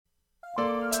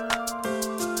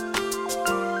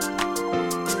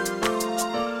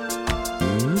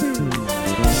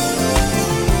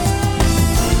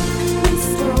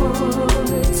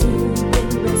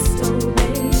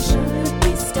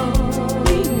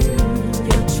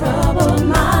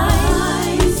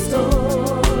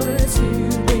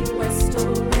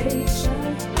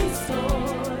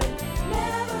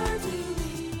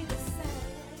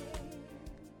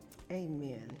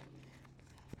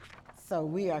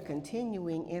are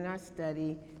continuing in our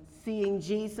study, Seeing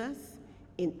Jesus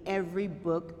in Every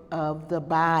Book of the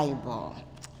Bible.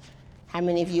 How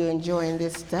many of you are enjoying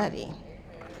this study?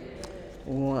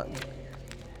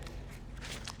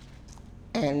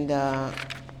 And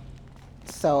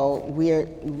so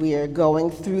we're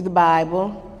going through the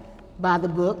Bible by the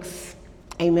books.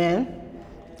 Amen.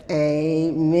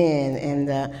 Amen.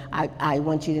 And I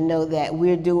want you to know that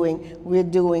we're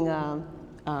doing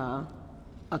a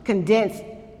condensed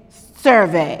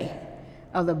survey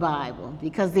of the Bible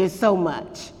because there's so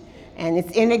much and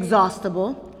it's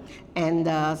inexhaustible. And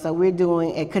so we're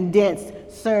doing a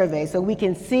condensed survey so we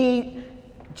can see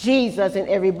Jesus in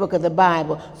every book of the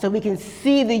Bible, so we can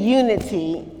see the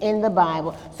unity in the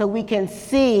Bible, so we can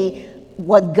see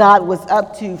what God was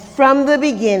up to from the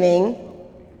beginning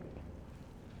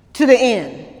to the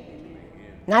end.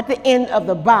 Not the end of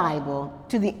the Bible,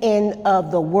 to the end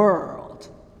of the world.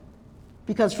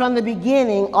 Because from the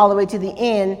beginning all the way to the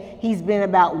end, he's been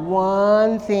about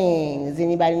one thing. Does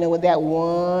anybody know what that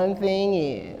one thing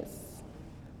is?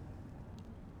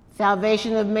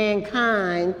 Salvation of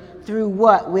mankind through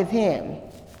what with him?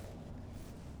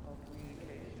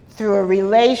 Through a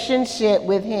relationship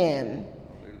with him.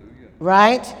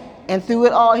 Right? And through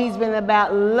it all, he's been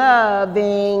about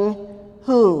loving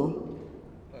who?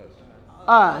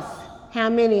 Us. How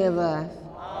many of us?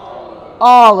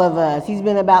 All of us. He's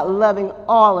been about loving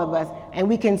all of us. And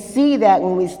we can see that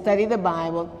when we study the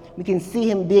Bible. We can see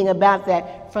him being about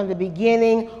that from the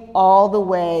beginning all the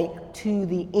way to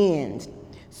the end.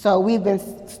 So we've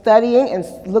been studying and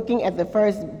looking at the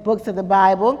first books of the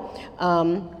Bible,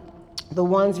 the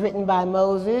ones written by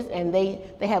Moses, and they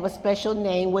have a special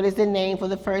name. What is the name for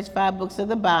the first 5 books of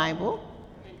the Bible?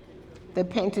 The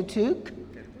Pentateuch.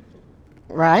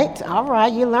 Right? All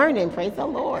right, you're learning. Praise the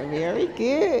Lord. Very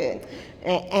good.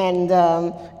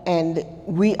 And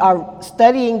we are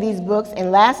studying these books.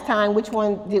 And last time, which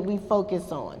one did we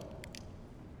focus on?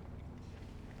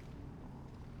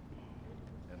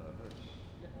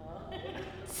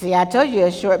 See, I told you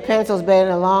a short pencil is better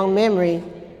than a long memory.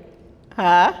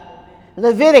 Huh?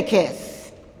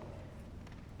 Leviticus.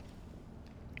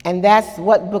 And that's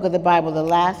what book of the Bible? The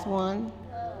last one?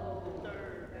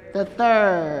 The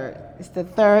third. It's the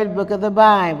third book of the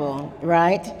Bible,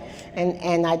 right?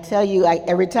 And I tell you,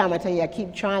 every time I tell you, I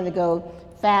keep trying to go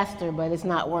faster, but it's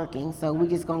not working. So we're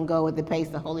just going to go with the pace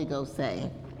the Holy Ghost say.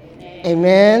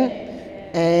 Amen.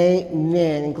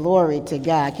 Amen. Glory to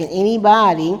God. Can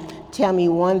anybody tell me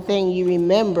one thing you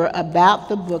remember about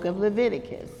the book of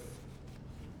Leviticus?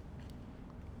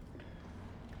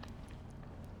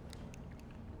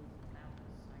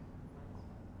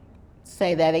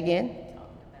 Say that again.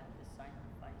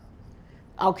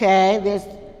 Okay, there's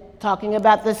talking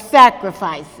about the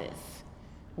sacrifices.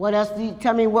 What else do you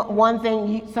tell me? What one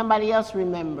thing somebody else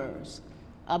remembers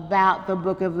about the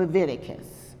book of Leviticus?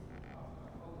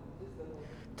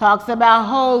 Talks about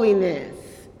holiness.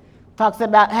 Talks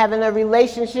about having a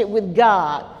relationship with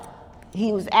God.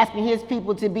 He was asking his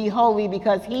people to be holy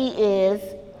because he is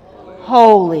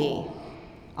holy.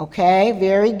 Okay,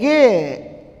 very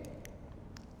good.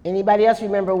 Anybody else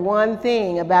remember one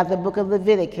thing about the book of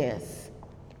Leviticus?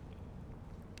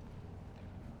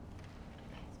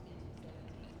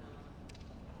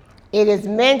 It is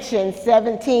mentioned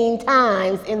 17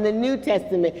 times in the New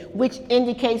Testament, which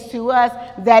indicates to us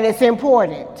that it's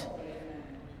important.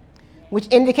 Which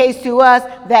indicates to us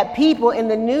that people in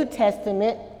the New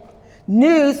Testament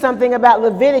knew something about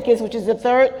Leviticus, which is the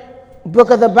third book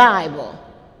of the Bible.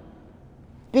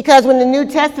 Because when in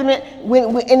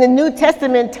the New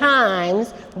Testament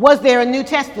times, was there a New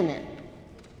Testament?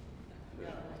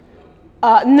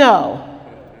 No.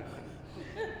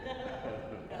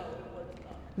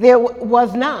 There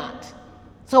was not.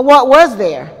 So what was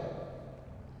there?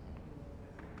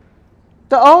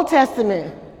 The Old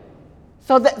Testament.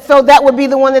 So that would be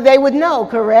the one that they would know,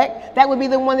 correct? That would be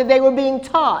the one that they were being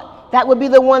taught. That would be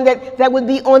the one that would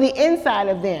be on the inside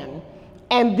of them.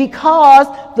 And because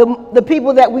the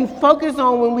people that we focus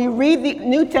on when we read the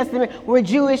New Testament were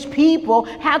Jewish people,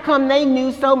 how come they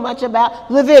knew so much about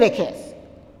Leviticus?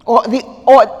 Or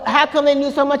how come they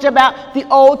knew so much about the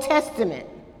Old Testament?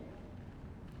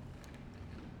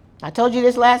 I told you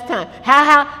this last time.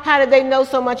 How did they know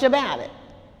so much about it?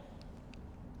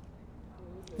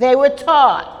 They were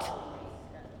taught.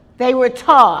 They were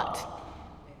taught.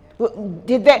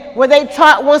 Were they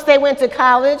taught once they went to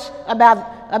college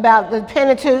about the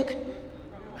Pentateuch?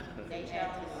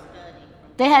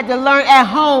 They had to learn at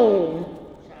home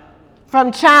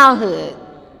from childhood.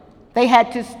 They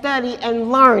had to study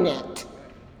and learn it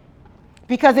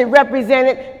because it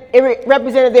represented it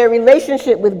represented their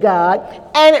relationship with God,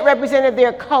 and it represented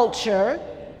their culture.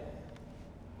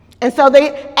 And so they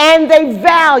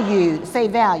valued, say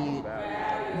valued,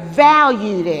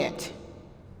 valued it.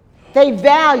 They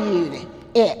valued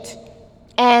it.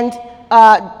 And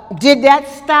did that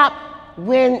stop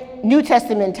when New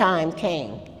Testament times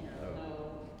came?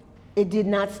 It did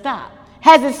not stop.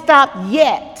 Has it stopped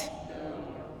yet?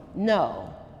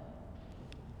 No.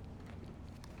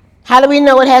 How do we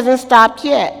know it hasn't stopped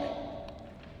yet?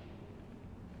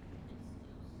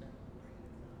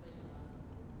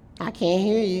 I can't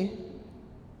hear you.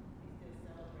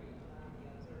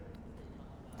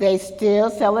 They still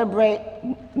celebrate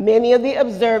many of the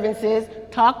observances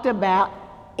talked about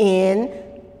in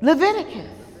Leviticus.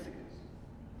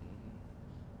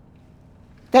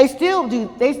 They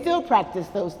still practice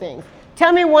those things.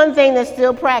 Tell me one thing that's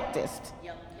still practiced.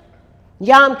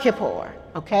 Yom Kippur,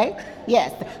 okay?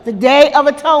 Yes, the Day of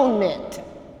Atonement,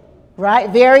 right?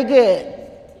 Very good.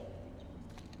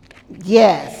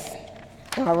 Yes,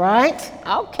 all right?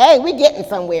 Okay, we're getting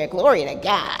somewhere, glory to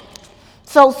God.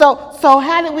 So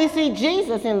how did we see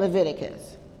Jesus in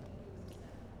Leviticus?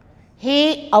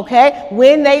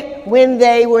 When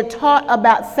they were taught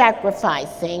about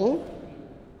sacrificing,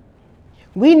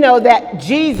 we know that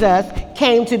Jesus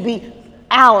came to be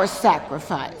our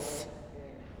sacrifice.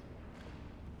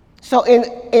 So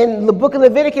in the book of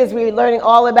Leviticus, we're learning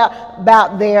all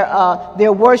about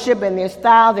their worship and their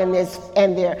styles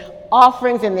and their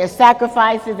offerings and their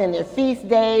sacrifices and their feast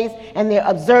days and their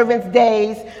observance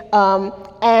days.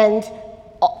 And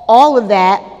all of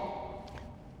that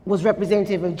was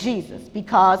representative of Jesus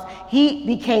because he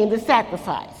became the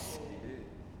sacrifice.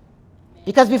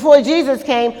 Because before Jesus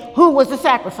came, who was the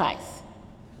sacrifice?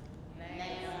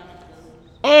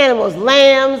 Animals,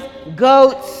 lambs,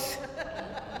 goats,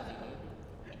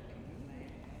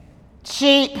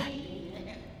 sheep,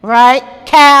 right?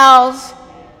 Cows.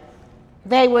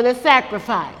 They were the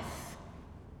sacrifice.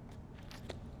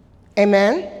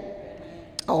 Amen?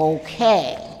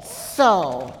 Okay,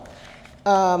 so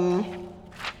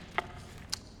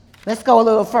let's go a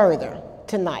little further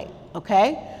tonight,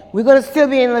 okay? We're going to still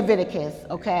be in Leviticus,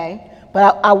 okay?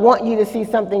 But I want you to see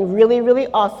something really, really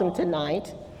awesome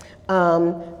tonight.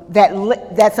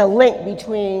 That's a link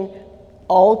between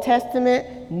Old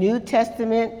Testament, New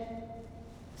Testament,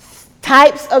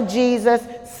 types of Jesus,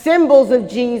 symbols of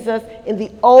Jesus in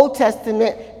the Old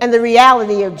Testament, and the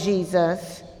reality of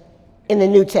Jesus in the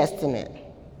New Testament.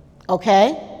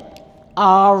 Okay?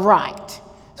 All right.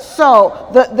 So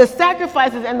the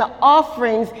sacrifices and the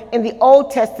offerings in the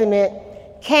Old Testament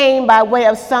came by way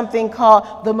of something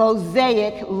called the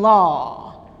Mosaic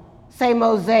Law. Say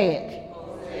Mosaic.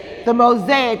 The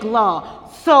Mosaic Law.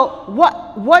 So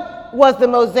what was the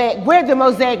Mosaic? Where did the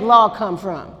Mosaic Law come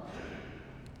from?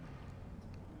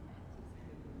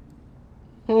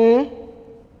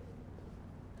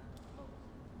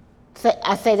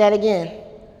 Say that again.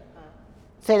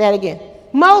 Say that again.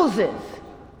 Moses.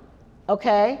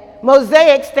 Okay?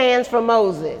 Mosaic stands for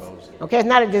Moses. Okay, it's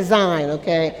not a design,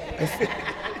 okay?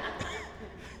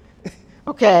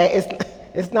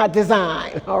 It's not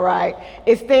design, all right?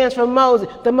 It stands for Moses,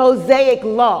 the Mosaic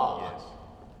Law.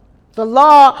 The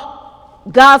law,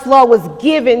 God's law was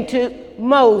given to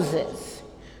Moses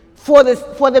for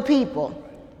the people.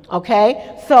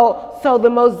 Okay? So the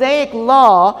Mosaic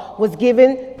Law was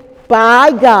given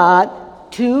by God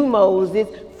to Moses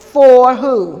for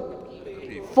who?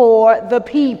 For the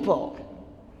people.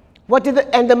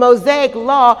 And the Mosaic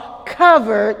Law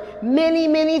covered many,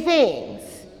 many things.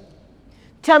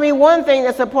 Tell me one thing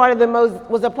that's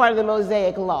was a part of the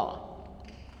Mosaic Law.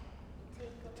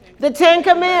 The Ten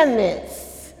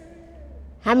Commandments.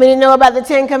 How many know about the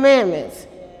Ten Commandments?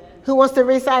 Who wants to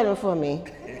recite them for me?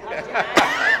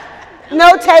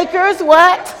 No takers,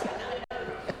 what?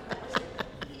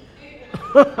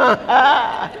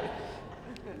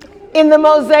 In the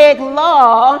Mosaic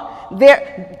Law,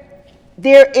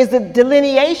 there is a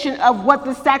delineation of what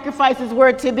the sacrifices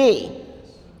were to be.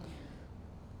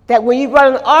 That when you brought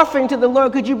an offering to the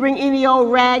Lord, could you bring any old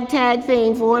ragtag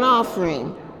thing for an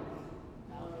offering?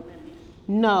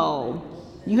 No.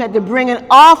 You had to bring an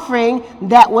offering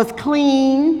that was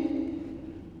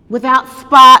clean, without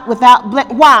spot, without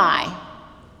blemish. Why?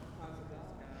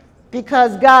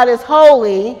 Because God is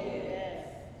holy.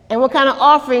 And what kind of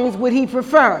offerings would he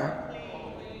prefer?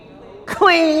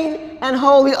 Clean and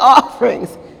holy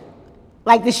offerings.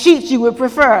 Like the sheets you would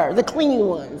prefer, the clean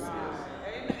ones.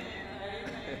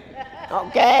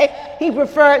 Okay? He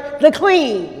preferred the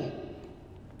clean.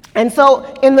 And so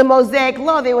in the Mosaic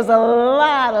Law, there was a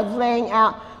lot of laying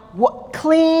out what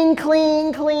clean,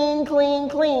 clean, clean, clean,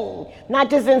 clean.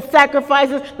 Not just in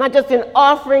sacrifices, not just in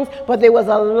offerings, but there was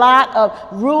a lot of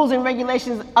rules and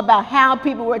regulations about how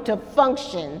people were to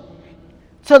function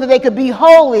so that they could be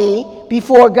holy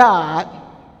before God,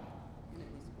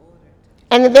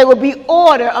 and that there would be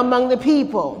order among the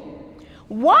people.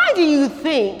 Why do you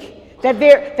think that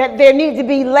there needs to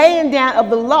be laying down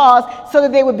of the laws so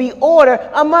that there would be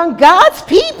order among God's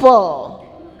people?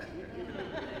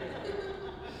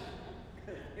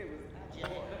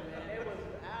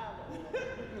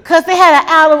 Because they had an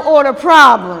out of order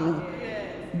problem,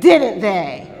 didn't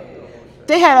they?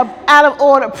 They had an out of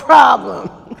order problem.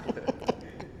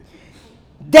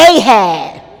 They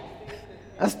had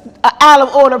an out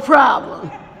of order problem.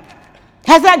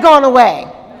 Has that gone away?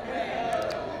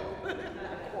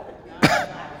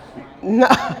 No,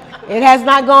 it has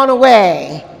not gone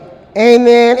away.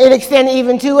 Amen. It extended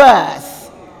even to us.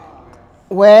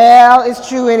 Well, it's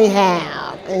true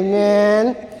anyhow.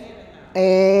 Amen.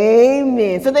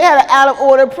 Amen. So they had an out of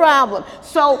order problem.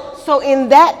 So in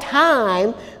that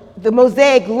time, the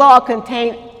Mosaic law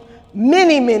contained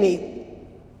many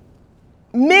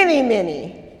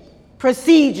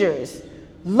procedures,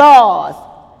 laws,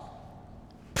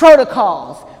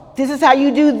 protocols. This is how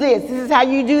you do this. This is how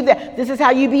you do that. This is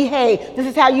how you behave. This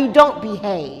is how you don't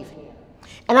behave.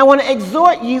 And I want to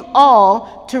exhort you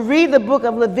all to read the book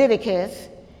of Leviticus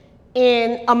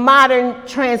in a modern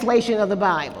translation of the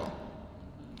Bible.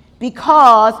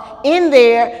 Because in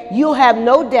there, you'll have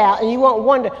no doubt, and you won't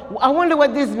wonder, I wonder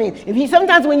what this means.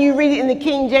 Sometimes when you read it in the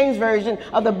King James Version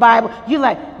of the Bible, you're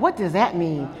like, what does that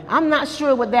mean? I'm not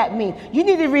sure what that means. You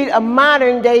need to read a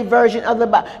modern day version of the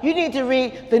Bible. You need to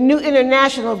read the New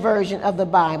International Version of the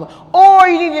Bible. Or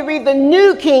you need to read the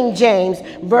New King James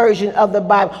Version of the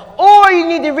Bible. Or you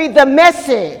need to read the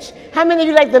Message. How many of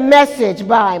you like the Message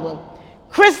Bible?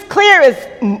 Clear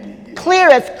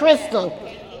as crystal.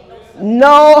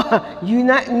 No,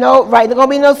 right. There's going to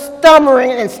be no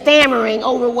stumbling and stammering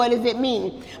over what does it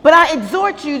mean. But I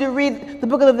exhort you to read the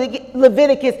book of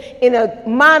Leviticus in a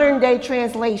modern day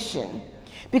translation,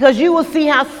 because you will see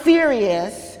how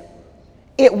serious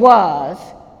it was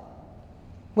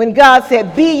when God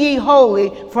said, "Be ye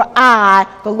holy, for I,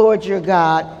 the Lord your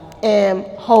God, am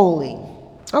holy."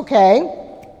 Okay.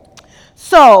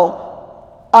 So,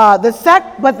 the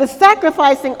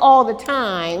sacrificing all the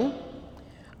time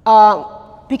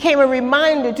became a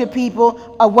reminder to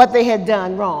people of what they had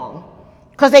done wrong,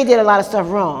 because they did a lot of stuff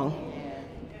wrong.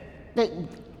 Like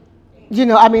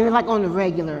on the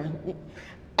regular.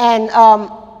 And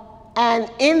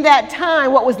in that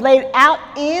time, what was laid out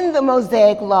in the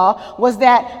Mosaic law was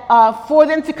that for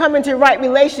them to come into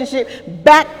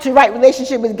back to right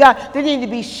relationship with God, there needed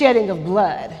to be shedding of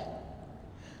blood.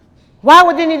 Why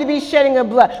would there need to be shedding of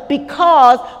blood?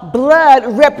 Because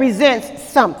blood represents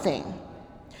something.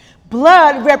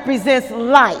 Blood represents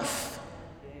life.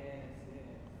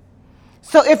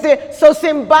 So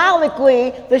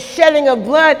symbolically, the shedding of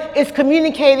blood is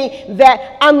communicating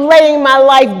that I'm laying my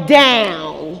life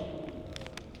down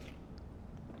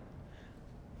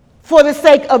for the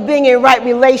sake of being in right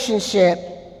relationship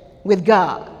with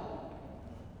God.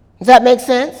 Does that make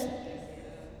sense?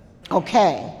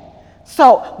 Okay.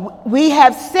 So we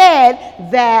have said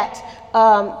that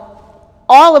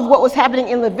all of what was happening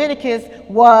in Leviticus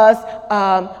was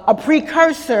a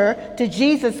precursor to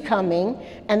Jesus coming,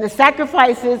 and the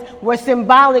sacrifices were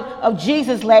symbolic of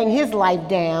Jesus laying his life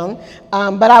down.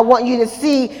 But I want you to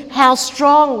see how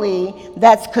strongly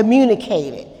that's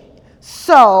communicated.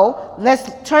 So let's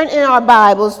turn in our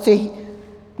Bibles to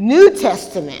New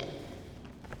Testament,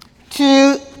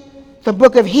 to the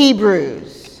book of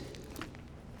Hebrews.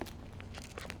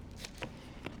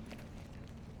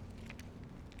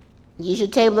 Use your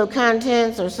table of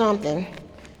contents or something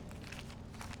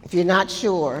if you're not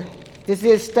sure. This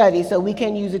is study, so we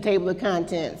can use the table of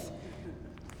contents.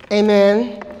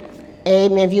 Amen.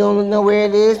 Amen. If you don't know where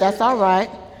it is, that's all right.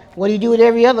 What do you do with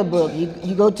every other book?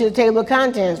 You go to the table of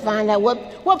contents, find out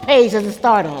what page does it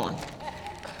start on.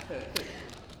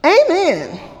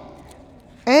 Amen.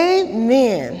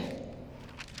 Amen.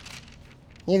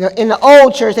 In the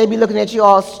old church, they'd be looking at you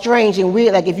all strange and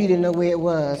weird, like if you didn't know where it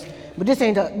was. But this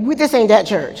ain't that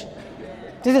church.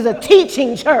 This is a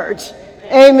teaching church.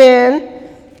 Amen.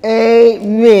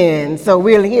 Amen. So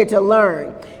we're here to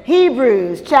learn.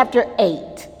 Hebrews chapter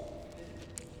 8.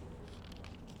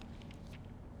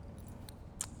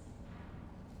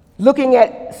 Looking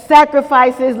at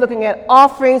sacrifices, looking at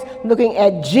offerings, looking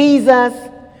at Jesus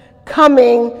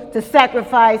coming to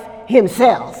sacrifice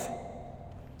himself.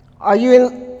 Are you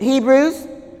in Hebrews?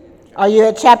 Are you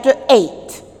at chapter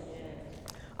 8?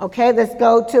 Okay, let's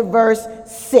go to verse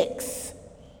 6.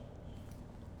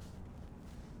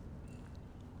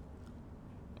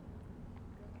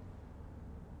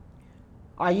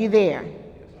 Are you there?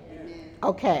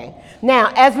 Okay.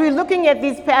 Now, as we're looking at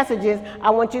these passages, I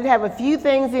want you to have a few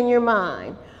things in your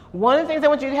mind. One of the things I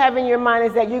want you to have in your mind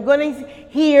is that you're going to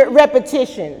hear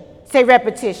repetition. Say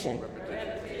repetition.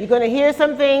 You're going to hear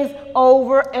some things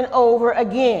over and over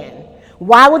again.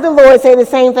 Why would the Lord say the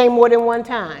same thing more than one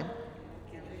time?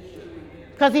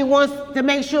 Because he wants to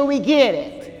make sure we get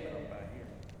it.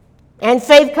 And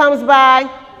faith comes by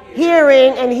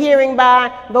hearing, and hearing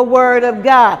by the word of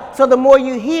God. So the more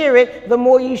you hear it, the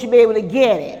more you should be able to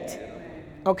get it.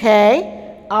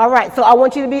 Okay? All right. So I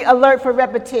want you to be alert for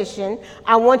repetition.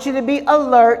 I want you to be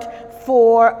alert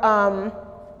for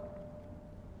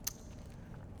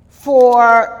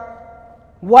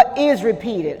what is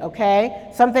repeated,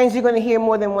 okay? Some things you're going to hear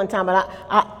more than one time, but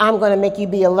I'm going to make you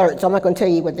be alert, so I'm not going to tell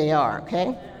you what they are,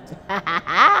 okay?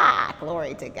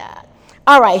 Glory to God.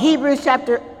 All right, Hebrews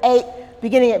chapter 8,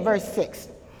 beginning at verse 6.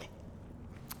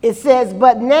 It says,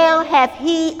 but now hath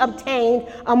he obtained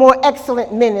a more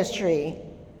excellent ministry.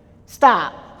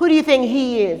 Stop. Who do you think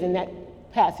he is in that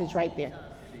passage right there?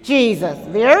 Jesus.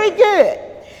 Very good.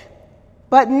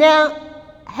 But now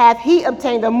hath he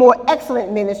obtained a more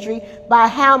excellent ministry, by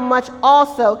how much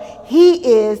also he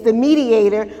is the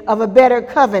mediator of a better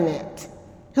covenant.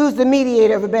 Who's the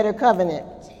mediator of a better covenant?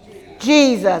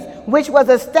 Jesus, which was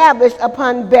established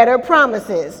upon better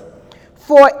promises.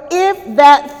 For if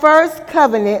that first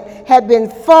covenant had been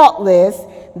faultless,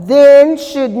 then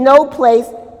should no place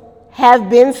have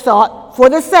been sought for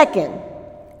the second.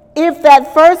 If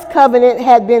that first covenant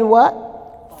had been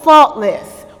what? Faultless.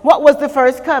 What was the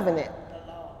first covenant?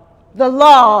 The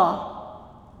law,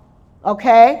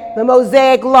 okay? The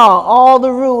Mosaic law, all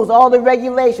the rules, all the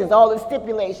regulations, all the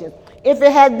stipulations. If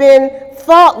it had been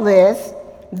faultless,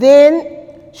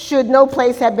 then should no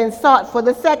place have been sought for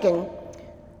the second.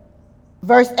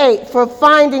 Verse 8, for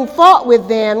finding fault with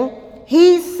them,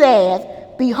 he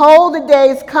said, behold, the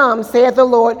days come, saith the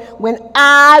Lord, when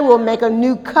I will make a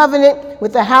new covenant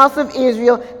with the house of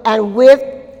Israel and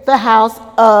with the house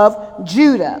of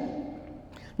Judah.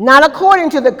 Not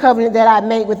according to the covenant that I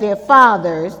made with their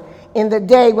fathers in the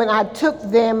day when I took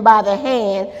them by the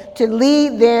hand to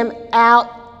lead them out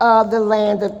of the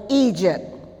land of Egypt,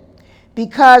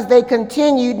 because they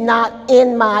continued not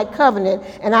in my covenant,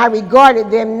 and I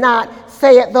regarded them not,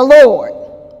 saith the Lord.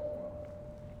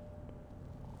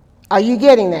 Are you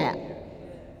getting that?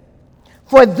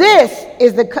 For this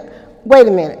is wait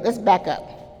a minute, let's back up.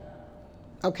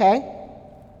 Okay?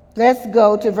 Let's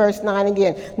go to verse 9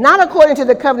 again. Not according to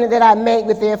the covenant that I made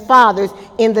with their fathers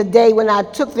in the day when I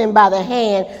took them by the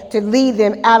hand to lead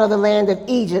them out of the land of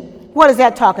Egypt. What is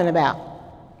that talking about?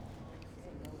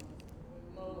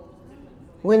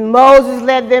 When Moses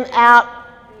led them out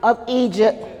of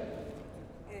Egypt,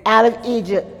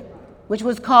 which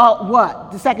was called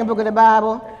what? The second book of the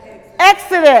Bible?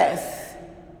 Exodus.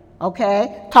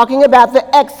 Okay, talking about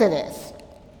the Exodus.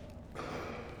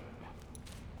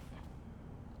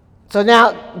 So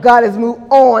now God has moved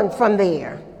on from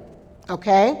there,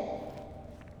 okay?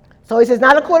 So he says,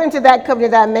 not according to that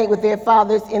covenant that I made with their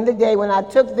fathers in the day when I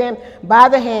took them by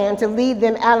the hand to lead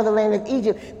them out of the land of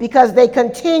Egypt, because they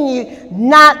continued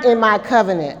not in my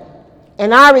covenant,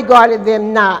 and I regarded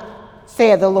them not,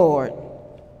 saith the Lord.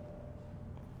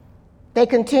 They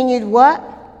continued what?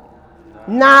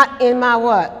 Not in my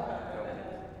what?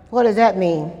 What does that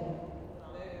mean?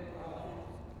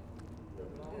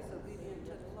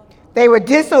 They were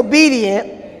disobedient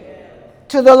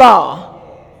to the law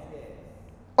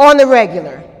on the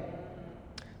regular.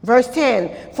 Verse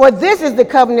 10, for this is the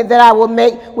covenant that I will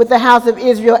make with the house of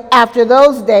Israel after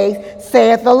those days,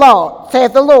 saith the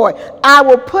Lord. I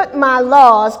will put my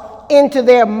laws into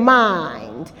their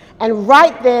mind and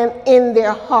write them in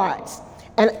their hearts.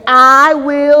 And I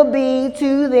will be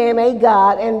to them a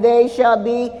God, and they shall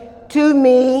be to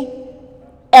me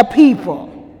a people.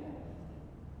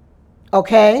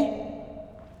 Okay?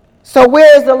 So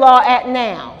where is the law at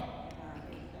now?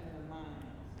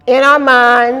 In our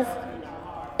minds,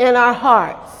 in our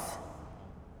hearts.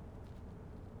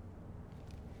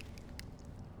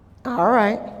 All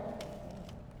right.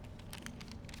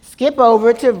 Skip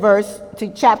over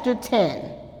to chapter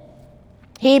 10.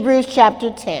 Hebrews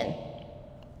chapter 10.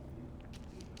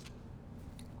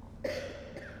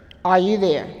 Are you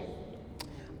there?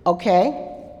 Okay.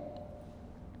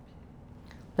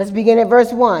 Let's begin at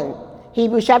verse 1.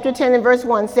 Hebrews chapter 10 and verse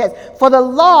 1 says, for the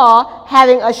law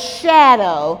having a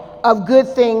shadow of good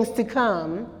things to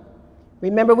come.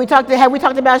 Remember, have we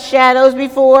talked about shadows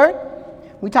before?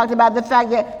 We talked about the fact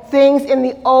that things in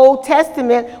the Old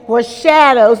Testament were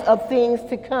shadows of things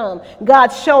to come. God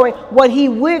showing what he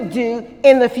would do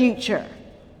in the future.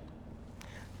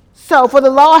 So for the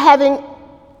law having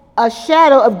a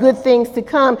shadow of good things to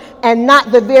come and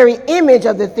not the very image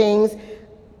of the things,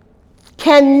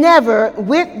 can never,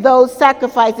 with those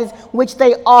sacrifices which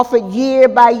they offered year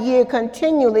by year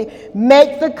continually,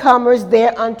 make the comers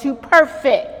thereunto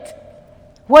perfect.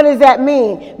 What does that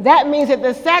mean? That means that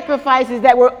the sacrifices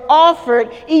that were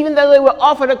offered, even though they were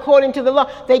offered according to the law,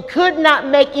 they could not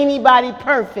make anybody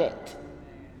perfect.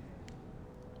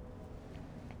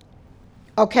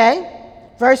 Okay?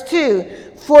 Verse 2,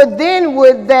 for then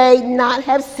would they not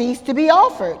have ceased to be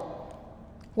offered.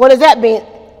 What does that mean?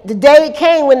 The day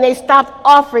came when they stopped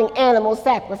offering animal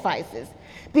sacrifices,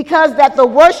 because that the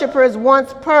worshipers,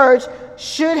 once purged,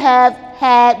 should have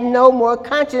had no more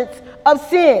conscience of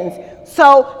sins.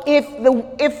 So if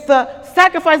the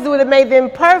sacrifices would have made them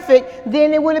perfect,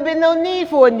 then there would have been no need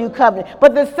for a new covenant.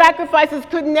 But the sacrifices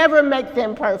could never make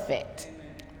them perfect.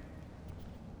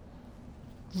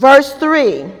 Verse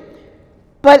 3,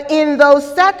 but in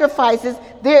those sacrifices,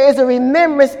 there is a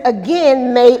remembrance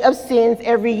again made of sins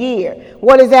every year.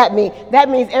 What does that mean? That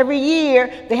means every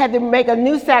year they had to make a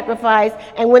new sacrifice,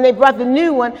 and when they brought the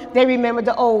new one, they remembered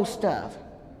the old stuff.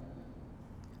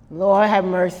 Lord have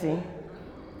mercy.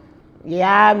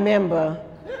 Yeah, I remember.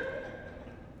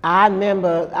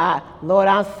 Lord,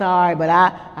 I'm sorry, but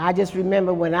I just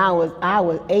remember when I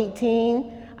was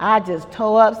 18, I just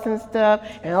tore up some stuff,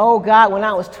 and oh God, when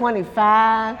I was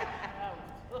 25,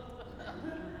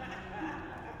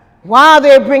 while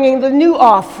they're bringing the new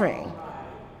offering.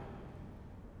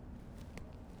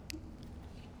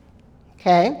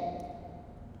 Okay?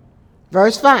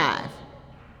 Verse 4.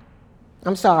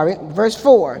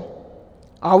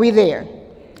 Are we there?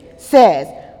 Says,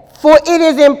 for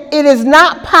it is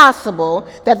not possible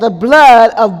that the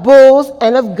blood of bulls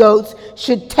and of goats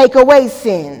should take away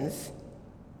sins.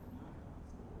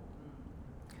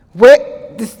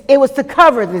 It was to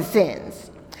cover the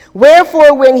sins.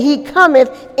 Wherefore, when he cometh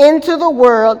into the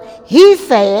world, he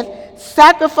saith,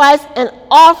 sacrifice and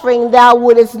offering thou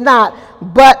wouldest not,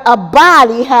 but a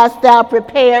body hast thou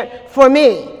prepared for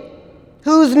me.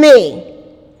 Who's me?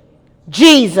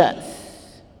 Jesus.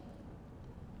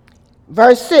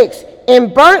 Verse 6,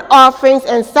 in burnt offerings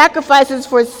and sacrifices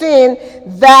for sin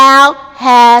thou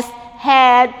hast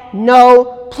had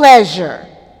no pleasure.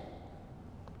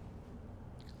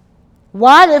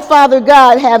 Why did Father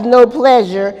God have no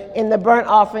pleasure in the burnt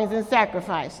offerings and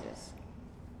sacrifices?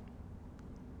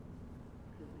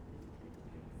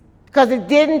 Because it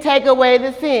didn't take away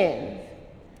the sins.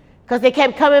 Because they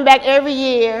kept coming back every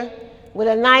year with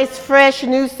a nice, fresh,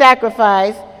 new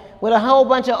sacrifice with a whole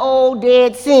bunch of old,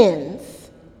 dead sins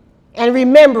and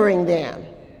remembering them.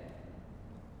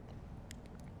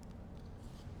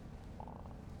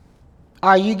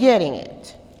 Are you getting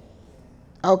it?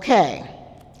 Okay.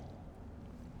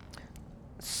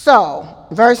 So,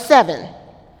 verse 7,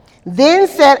 then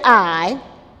said I,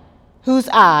 who's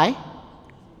I?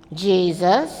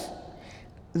 Jesus.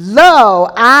 Lo,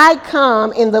 I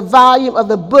come in the volume of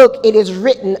the book it is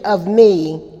written of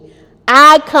me.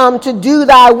 I come to do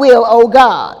thy will, O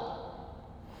God.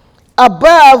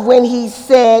 Above, when he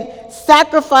said,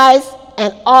 sacrifice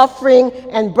and offering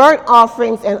and burnt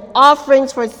offerings and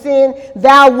offerings for sin,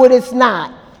 thou wouldest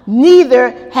not,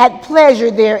 neither had pleasure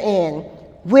therein,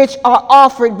 which are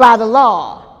offered by the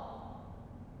law.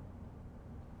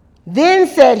 Then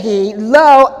said he,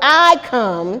 lo, I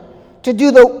come to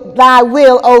do thy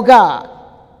will, O God.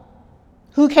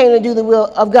 Who came to do the will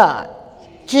of God?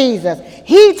 Jesus.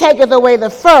 He taketh away the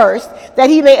first, that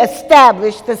he may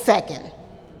establish the second.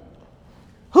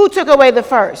 Who took away the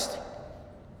first?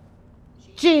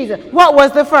 Jesus. What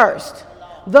was the first?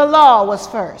 The law was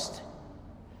first.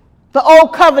 The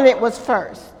old covenant was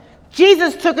first.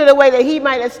 Jesus took it away that he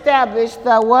might establish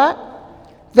the what?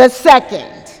 The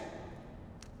second.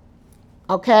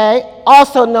 Okay?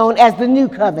 Also known as the new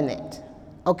covenant.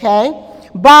 Okay?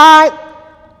 By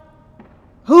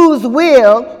whose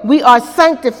will we are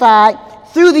sanctified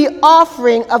through the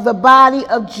offering of the body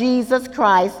of Jesus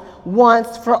Christ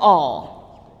once for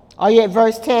all. Are you at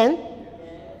verse 10?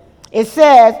 It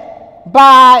says,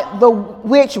 by the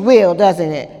which will,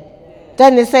 doesn't it?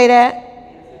 Doesn't it say that?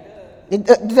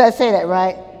 Does that say that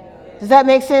right? Does that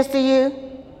make sense to you?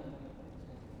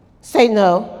 Say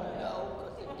no.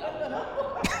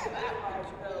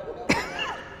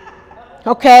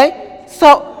 Okay.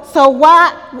 So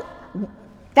why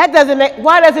doesn't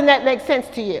that make sense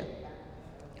to you?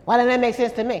 Why doesn't that make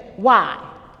sense to me? Why?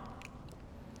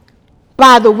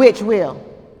 By the which will.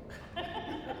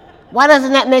 Why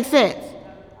doesn't that make sense?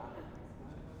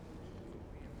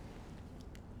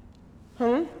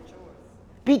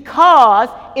 Because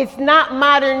it's not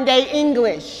modern day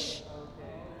English.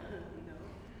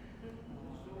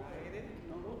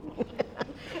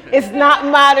 It's not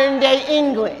modern day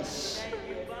English.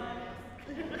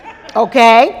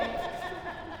 Okay?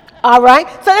 All right?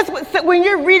 So when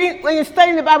you're reading, when you're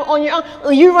studying the Bible on your own,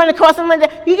 when you run across something like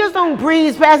that, you just don't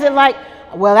breeze past it like,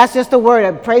 well, that's just the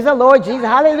word. Praise the Lord, Jesus,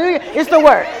 hallelujah. It's the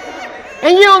word.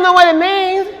 And you don't know what it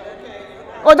means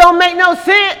or don't make no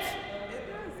sense.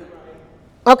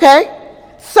 Okay?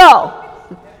 So,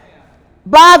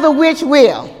 by the which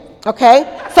will. Okay?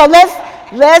 So let's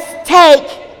take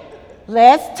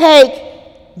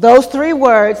those three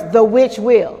words, the which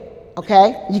will.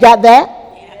 Okay? You got that?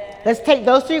 Let's take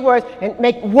those three words and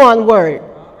make one word.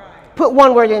 Put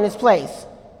one word in its place.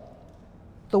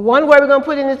 The one word we're going to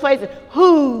put in its place is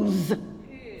whose.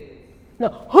 No,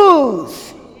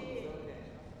 whose.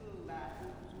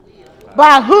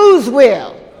 By whose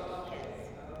will.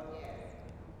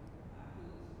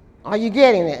 Are you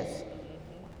getting this?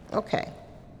 Okay.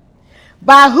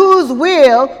 By whose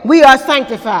will we are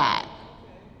sanctified.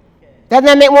 Doesn't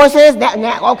that make more sense? Now,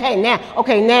 I'm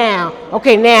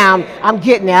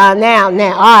getting it.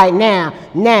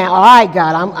 All right,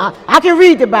 God, I can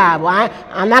read the Bible.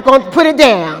 I'm not going to put it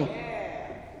down.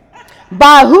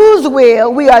 By whose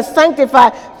will we are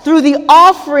sanctified through the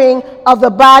offering of the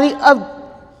body of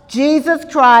Jesus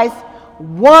Christ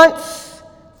once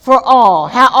for all.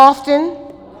 How often?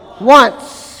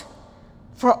 Once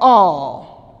for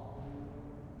all.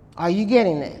 Are you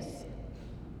getting this?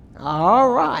 All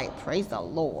right, praise the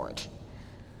Lord.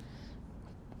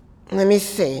 Let me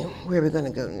see where we're going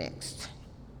to go next.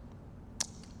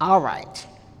 All right.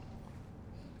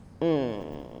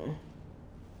 All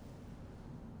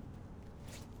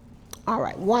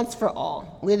right, once for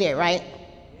all. We're there, right?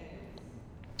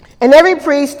 And every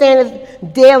priest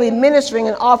standeth daily ministering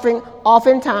and offering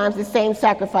oftentimes the same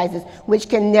sacrifices, which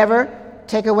can never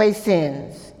take away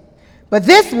sins. But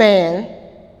this man,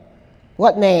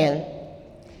 what man?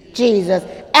 Jesus,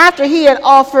 after he had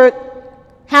offered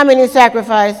how many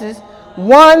sacrifices?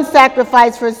 One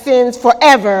sacrifice for sins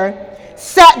forever,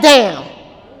 sat down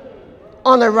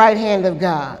on the right hand of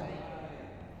God.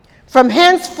 From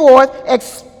henceforth,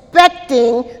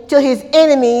 expecting till his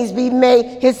enemies be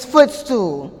made his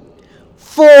footstool.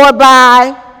 For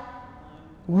by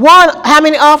one, how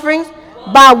many offerings?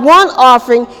 By one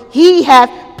offering he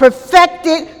hath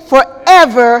perfected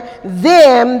forever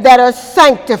them that are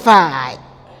sanctified.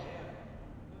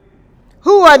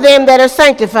 Who are them that are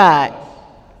sanctified?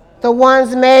 The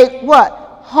ones made what?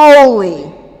 Holy.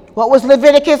 What was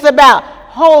Leviticus about?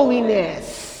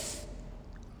 Holiness.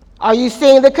 Are you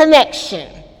seeing the connection?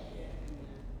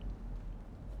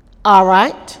 All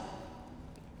right.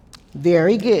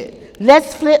 Very good.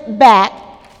 Let's flip back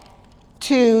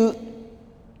to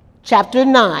chapter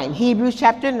 9, Hebrews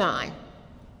chapter 9.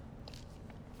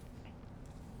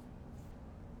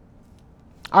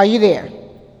 Are you there?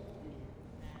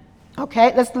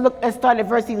 Okay, let's start at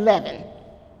verse 11.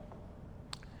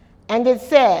 And it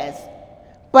says,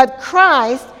 but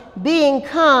Christ, being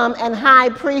come and high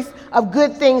priest of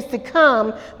good things to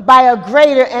come, by a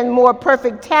greater and more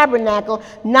perfect tabernacle,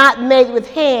 not made with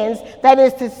hands, that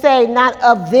is to say, not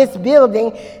of this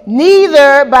building,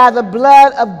 neither by the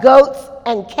blood of goats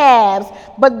and calves,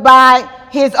 but by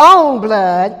his own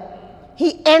blood,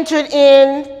 he entered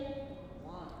in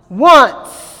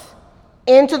once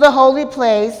into the holy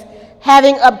place,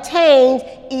 having obtained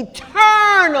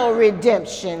eternal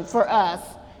redemption for us.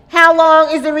 How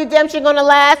long is the redemption going to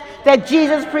last that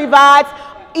Jesus provides?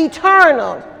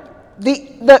 Eternal.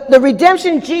 The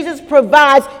redemption Jesus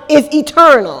provides is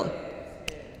eternal.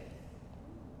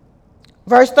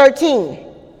 Verse 13.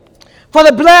 For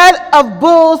the blood of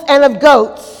bulls and of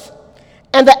goats,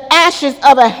 and the ashes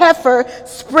of a heifer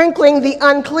sprinkling the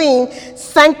unclean,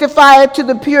 sanctifieth to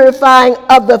the purifying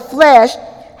of the flesh,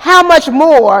 how much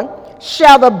more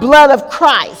shall the blood of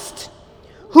Christ,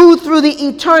 who through the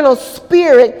eternal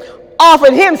Spirit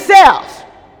offered himself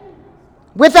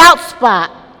without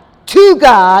spot to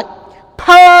God,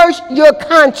 purge your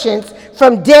conscience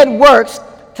from dead works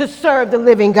to serve the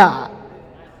living God.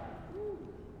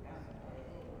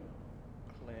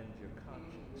 Cleanse your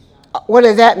conscience. What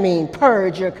does that mean?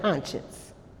 Purge your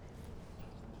conscience.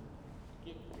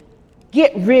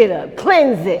 Get rid of,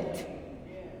 cleanse it,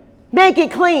 make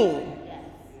it clean.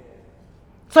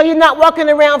 So you're not walking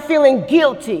around feeling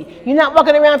guilty. You're not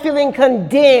walking around feeling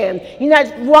condemned. You're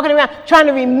not walking around trying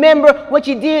to remember what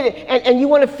you did and you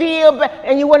want to feel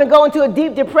and you want to go into a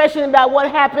deep depression about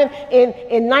what happened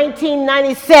in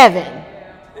 1997.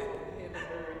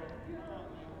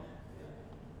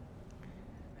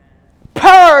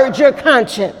 Purge your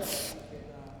conscience.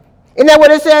 Isn't that what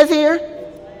it says here?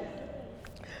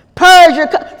 Purge your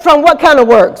from what kind of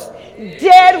works?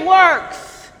 Dead works.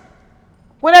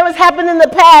 Whatever's happened in the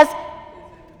past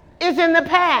is in the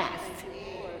past.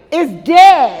 It's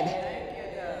dead.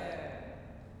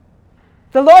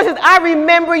 The Lord says, I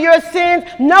remember your sins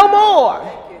no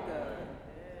more.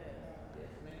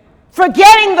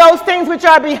 Forgetting those things which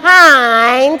are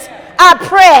behind, I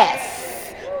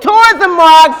press toward the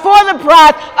mark for the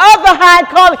prize of the high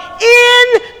calling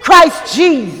in Christ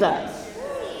Jesus.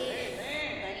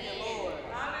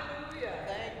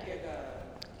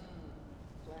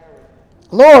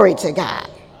 Glory to God.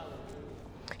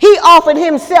 He offered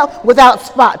himself without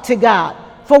spot to God.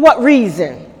 For what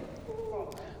reason?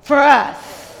 For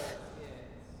us.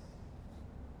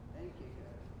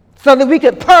 So that we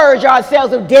could purge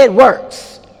ourselves of dead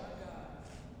works.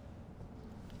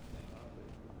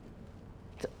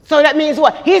 So that means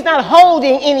what? He's not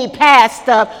holding any past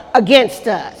stuff against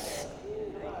us.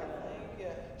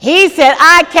 He said,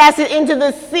 I cast it into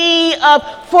the sea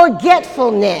of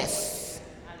forgetfulness.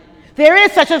 There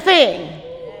is such a thing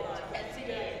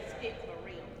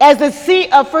as the sea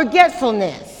of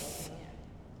forgetfulness.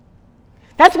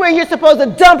 That's where you're supposed to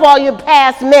dump all your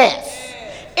past mess.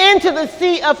 Into the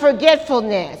sea of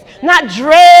forgetfulness. Not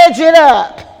dredge it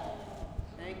up.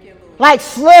 Like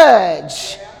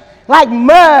sludge. Like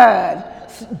mud.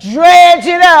 Dredge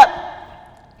it up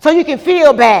so you can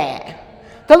feel bad.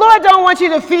 The Lord don't want you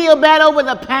to feel bad over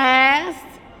the past.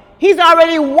 He's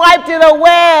already wiped it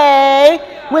away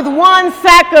with one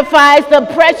sacrifice, the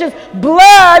precious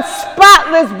blood,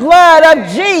 spotless blood of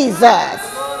Jesus.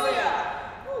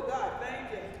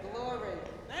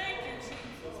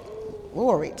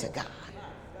 Glory to God.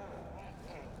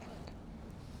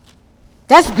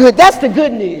 That's good. That's the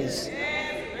good news.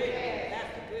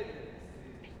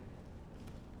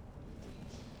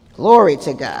 Glory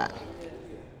to God.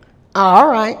 All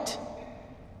right.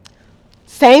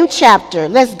 Same chapter.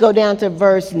 Let's go down to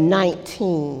verse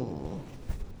 19.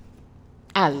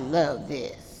 I love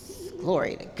this.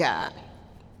 Glory to God.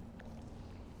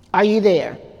 Are you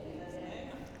there?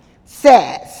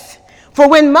 Says, for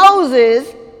when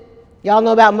Moses, y'all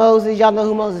know about Moses, y'all know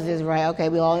who Moses is, right? Okay,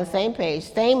 we're all on the same page.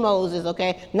 Same Moses,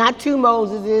 okay? Not two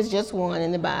Moseses, just one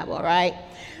in the Bible, all right?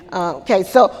 Okay,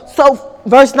 so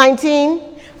verse 19.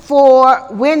 For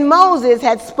when Moses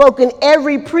had spoken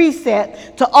every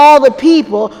precept to all the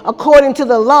people according to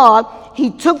the law, he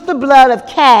took the blood of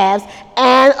calves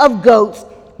and of goats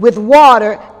with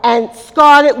water and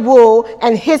scarlet wool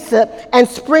and hyssop and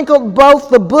sprinkled both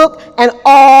the book and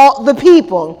all the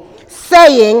people,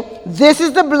 saying, this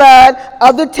is the blood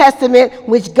of the testament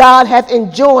which God hath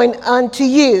enjoined unto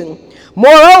you.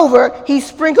 Moreover, he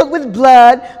sprinkled with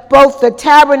blood both the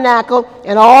tabernacle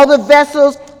and all the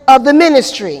vessels of the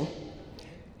ministry.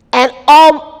 And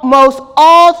almost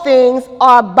all things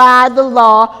are by the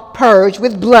law purged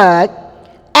with blood,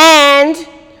 and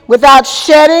without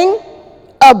shedding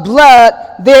of blood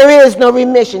there is no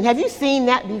remission. Have you seen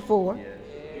that before?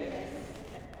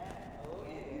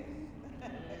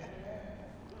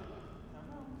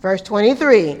 Verse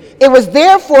 23, it was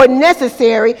therefore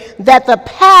necessary that the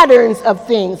patterns of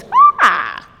things,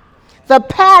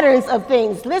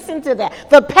 listen to that,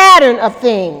 the pattern of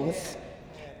things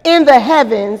in the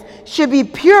heavens should be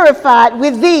purified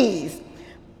with these,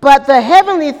 but the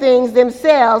heavenly things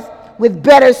themselves with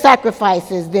better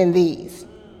sacrifices than these.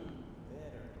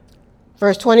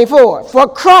 Verse 24, for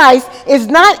Christ is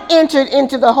not entered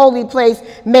into the holy place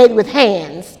made with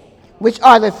hands, which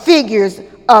are the figures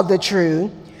of the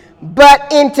true,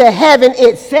 but into heaven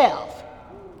itself,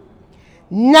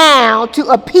 now to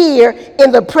appear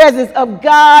in the presence of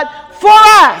God for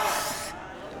us.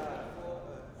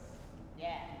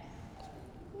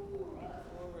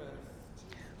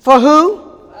 For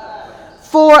who?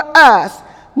 For us.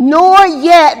 Nor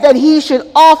yet that he should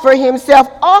offer himself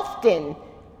often.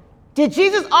 Did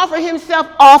Jesus offer himself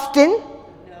often?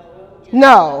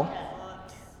 No.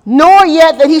 Nor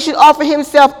yet that he should offer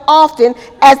himself often,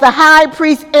 as the high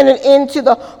priest entered into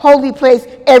the holy place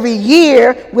every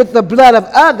year with the blood of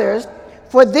others.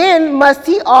 For then must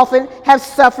he often have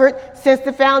suffered since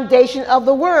the foundation of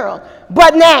the world.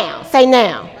 But now, say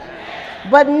now.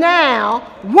 But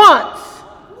now, once.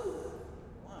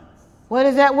 What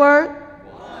is that word?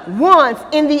 Once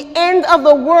in the end of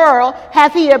the world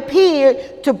hath he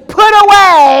appeared to put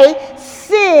away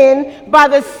sin by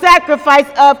the sacrifice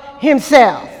of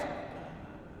himself.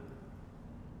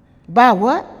 By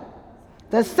what?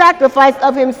 The sacrifice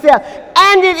of himself.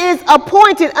 And it is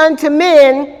appointed unto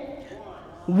men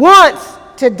once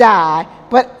to die,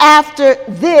 but after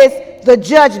this the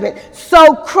judgment.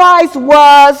 So Christ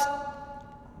was,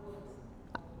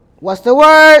 what's the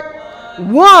word?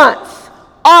 Once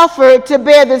offered to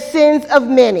bear the sins of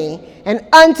many, And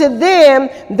unto them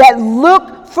that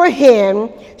look for him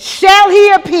shall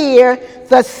he appear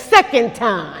the second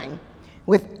time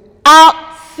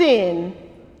without sin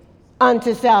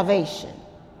unto salvation.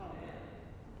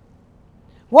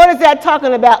 What is that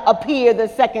talking about, appear the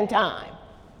second time?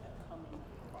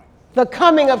 The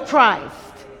coming of Christ.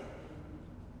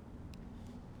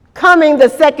 Coming the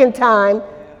second time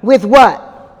with what?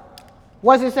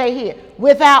 What does it say here?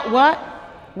 Without what?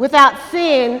 Without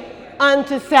sin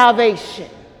unto salvation.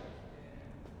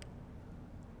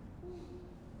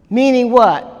 Meaning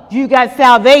what? You got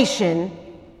salvation,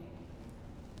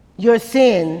 your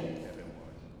sin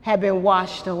have been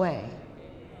washed away.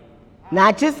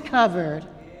 Not just covered,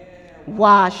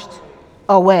 washed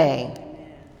away.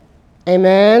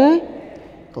 Amen.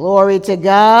 Glory to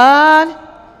God.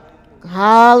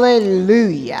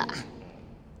 Hallelujah.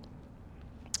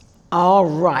 All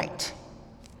right.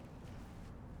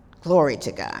 Glory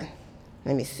to God.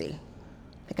 Let me see.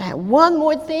 I think I have one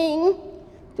more thing.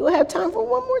 Do I have time for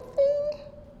one more thing?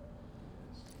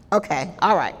 Okay,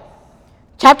 all right.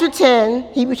 Chapter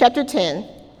 10, Hebrews chapter 10.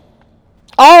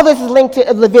 All this is linked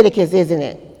to Leviticus, isn't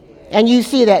it? And you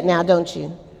see that now, don't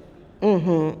you?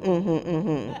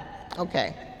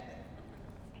 Okay.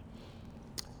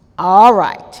 All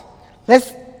right.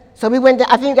 So we went down,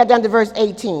 I think we got down to verse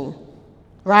 18,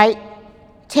 right?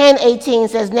 10:18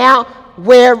 says, Now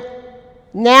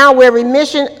where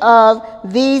remission of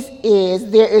these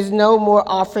is, there is no more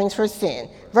offerings for sin.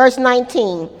 Verse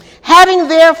 19, having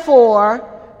therefore,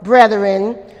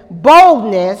 brethren,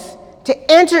 boldness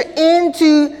to enter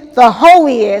into the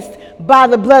holiest by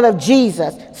the blood of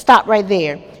Jesus. Stop right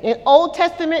there. In Old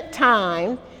Testament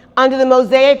time, under the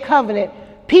Mosaic covenant,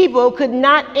 people could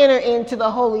not enter into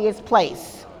the holiest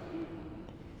place.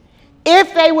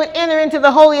 If they would enter into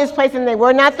the holiest place and they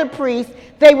were not the priest,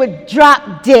 they would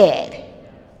drop dead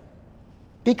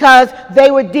because they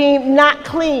were deemed not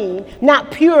clean, not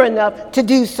pure enough to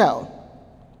do so.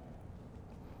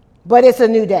 But it's a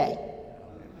new day.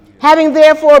 Having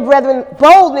therefore, brethren,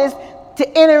 boldness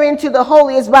to enter into the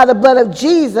holiest by the blood of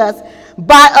Jesus,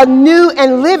 by a new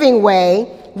and living way,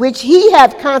 which he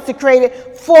hath consecrated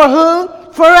for who?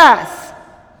 For us.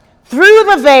 Through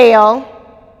the veil,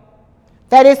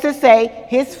 that is to say,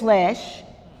 his flesh.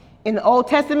 In the Old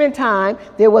Testament time,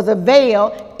 there was a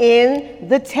veil in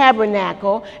the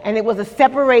tabernacle, and it was a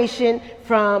separation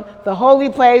from the holy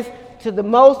place to the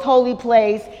most holy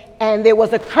place, and there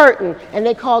was a curtain, and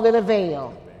they called it a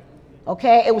veil.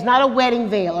 Okay, it was not a wedding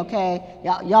veil, okay?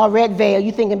 Y'all read veil,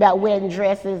 you thinking about wedding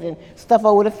dresses and stuff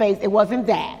over the face. It wasn't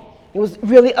that. It was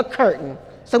really a curtain.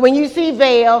 So when you see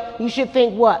veil, you should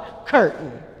think what?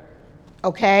 Curtain.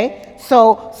 Okay?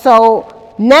 So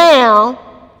now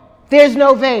there's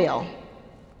no veil.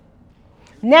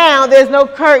 Now there's no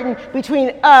curtain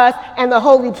between us and the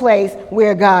holy place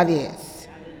where God is.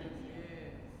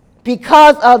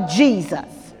 Because of Jesus.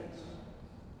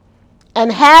 And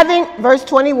having, verse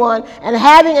 21, and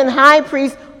having an high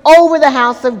priest over the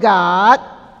house of God,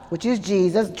 which is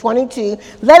Jesus, 22,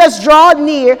 let us draw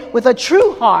near with a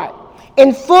true heart,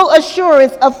 in full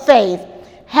assurance of faith,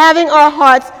 having our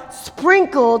hearts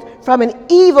sprinkled from an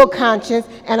evil conscience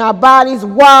and our bodies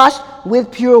washed with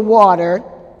pure water.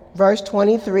 Verse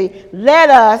 23, let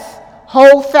us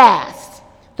hold fast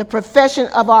the profession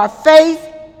of our faith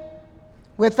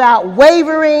without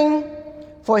wavering,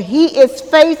 for he is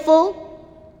faithful.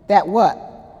 That what?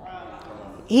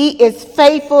 He is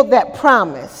faithful that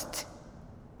promised.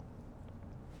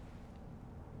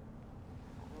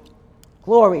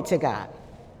 Glory to God.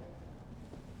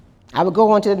 I will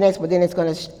go on to the next, but then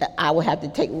I will have to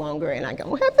take longer, and I don't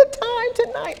have the time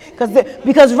tonight.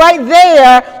 Because right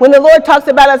there, when the Lord talks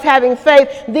about us having faith,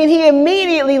 then he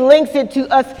immediately links it to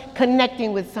us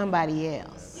connecting with somebody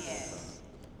else. Yes.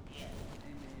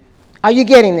 Are you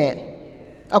getting that?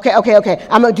 Okay.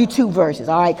 I'm going to do 2 verses.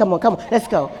 All right, come on. Let's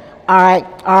go. All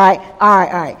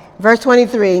right. Verse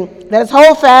 23, let us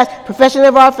hold fast profession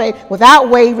of our faith without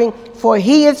wavering, for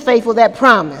he is faithful that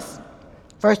promised.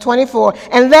 Verse 24,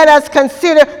 and let us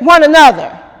consider one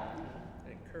another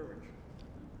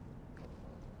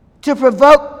to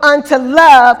provoke unto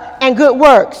love and good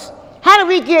works. How do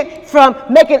we get from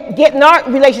getting our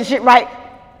relationship right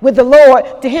with the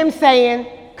Lord to him saying,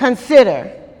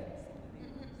 consider?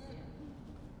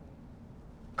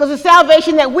 Because the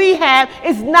salvation that we have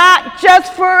is not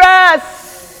just for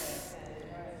us.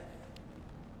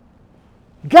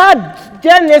 God's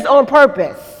done this on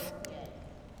purpose.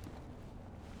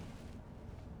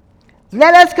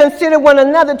 Let us consider one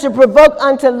another to provoke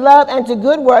unto love and to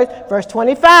good works. Verse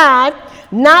 25,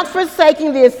 not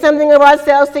forsaking the assembling of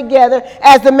ourselves together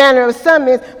as the manner of some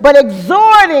is, but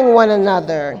exhorting one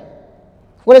another.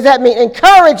 What does that mean?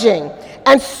 Encouraging.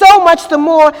 And so much the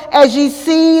more as ye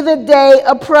see the day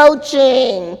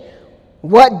approaching.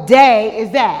 What day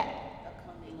is that?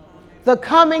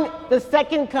 The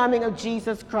second coming of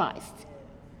Jesus Christ.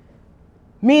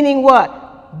 Meaning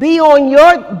what? Be on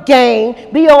your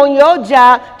game, be on your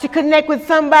job to connect with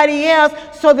somebody else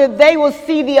so that they will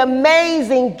see the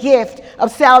amazing gift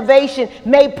of salvation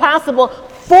made possible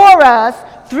for us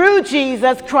through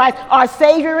Jesus Christ, our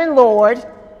Savior and Lord,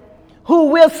 who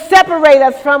will separate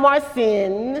us from our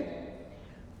sin,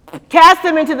 cast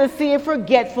them into the sea of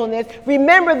forgetfulness,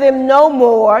 remember them no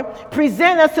more,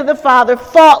 present us to the Father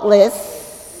faultless,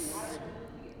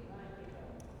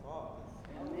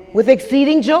 with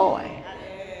exceeding joy.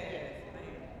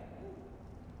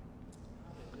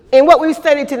 In what we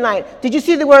studied tonight, did you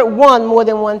see the word one more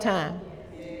than one time?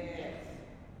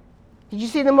 Did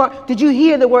you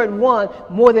hear the word one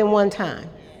more than one time?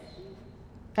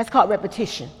 That's called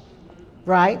repetition,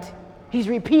 right? He's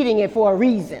repeating it for a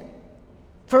reason,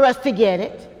 for us to get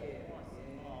it.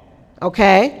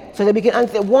 Okay? So that we can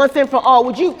understand once and for all.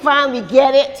 Would you finally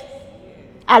get it?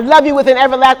 I love you with an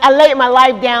everlasting. I laid my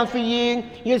life down for you.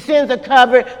 Your sins are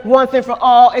covered once and for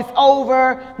all. It's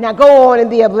over. Now go on and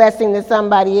be a blessing to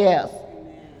somebody else.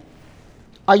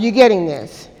 Are you getting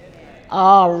this?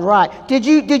 All right. Did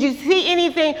you see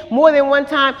anything more than one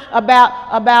time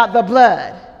about the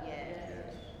blood?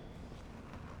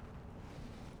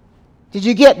 Did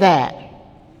you get that?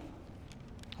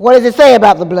 What does it say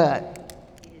about the blood?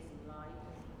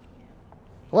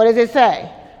 What does it say?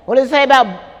 What does it say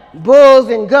about bulls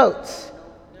and goats?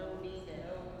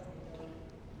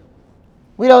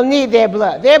 We don't need their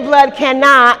blood. Their blood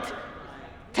cannot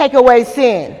take away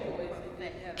sin.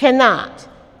 Cannot.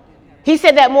 He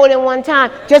said that more than one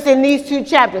time, just in these 2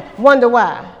 chapters. Wonder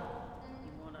why?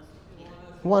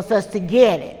 He wants us to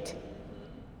get it.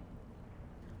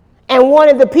 And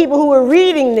wanted the people who were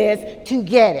reading this to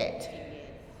get it.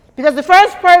 Because the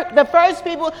first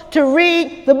people to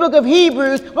read the book of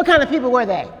Hebrews, what kind of people were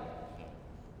they?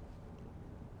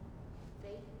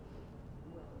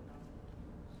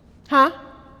 Huh?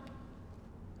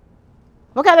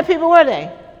 What kind of people were they?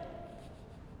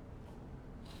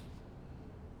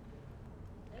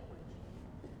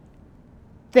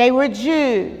 They were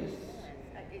Jews.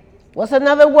 What's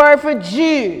another word for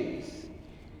Jews?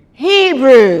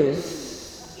 Hebrews.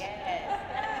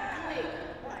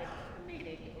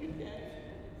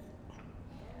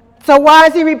 So why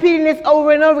is he repeating this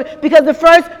over and over? Because the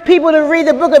first people to read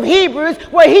the book of Hebrews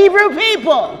were Hebrew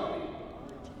people.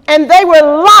 And they were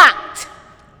locked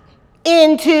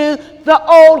into the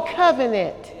old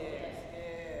covenant.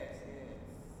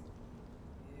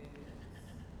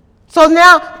 So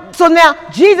now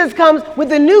Jesus comes with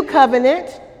the new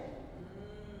covenant.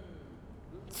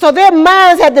 So their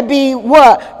minds had to be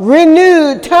what?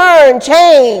 Renewed, turned,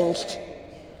 changed.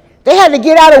 They had to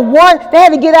get out of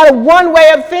one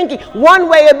way of thinking, one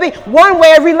way of being, one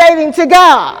way of relating to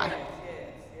God.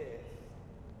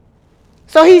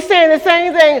 So he's saying the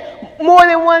same thing more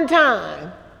than one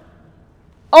time.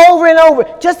 Over and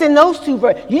over. Just in those 2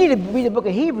 verses. You need to read the book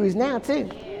of Hebrews now too.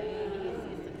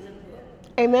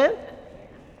 Amen?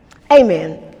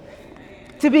 Amen.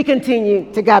 To be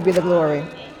continued. To God be the glory.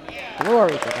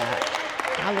 Glory to God.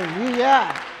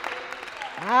 Hallelujah.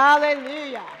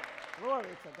 Hallelujah. Glory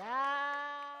to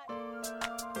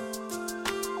God.